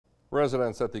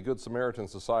Residents at the Good Samaritan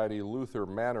Society Luther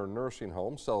Manor Nursing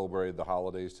Home celebrated the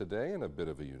holidays today in a bit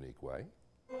of a unique way.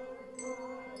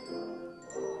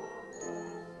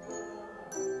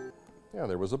 Yeah,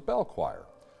 there was a bell choir.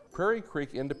 Prairie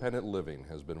Creek Independent Living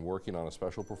has been working on a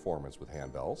special performance with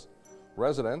handbells.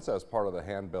 Residents, as part of the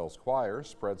Handbells Choir,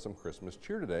 spread some Christmas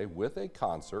cheer today with a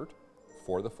concert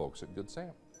for the folks at Good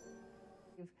Sam.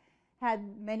 We've had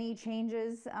many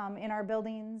changes in our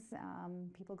buildings.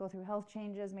 People go through health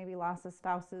changes, maybe loss of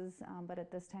spouses, but at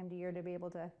this time of year to be able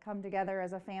to come together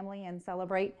as a family and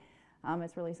celebrate,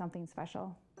 it's really something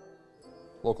special.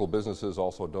 Local businesses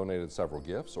also donated several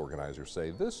gifts. Organizers say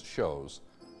this shows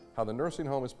how the nursing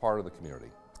home is part of the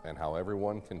community and how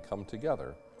everyone can come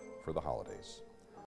together for the holidays.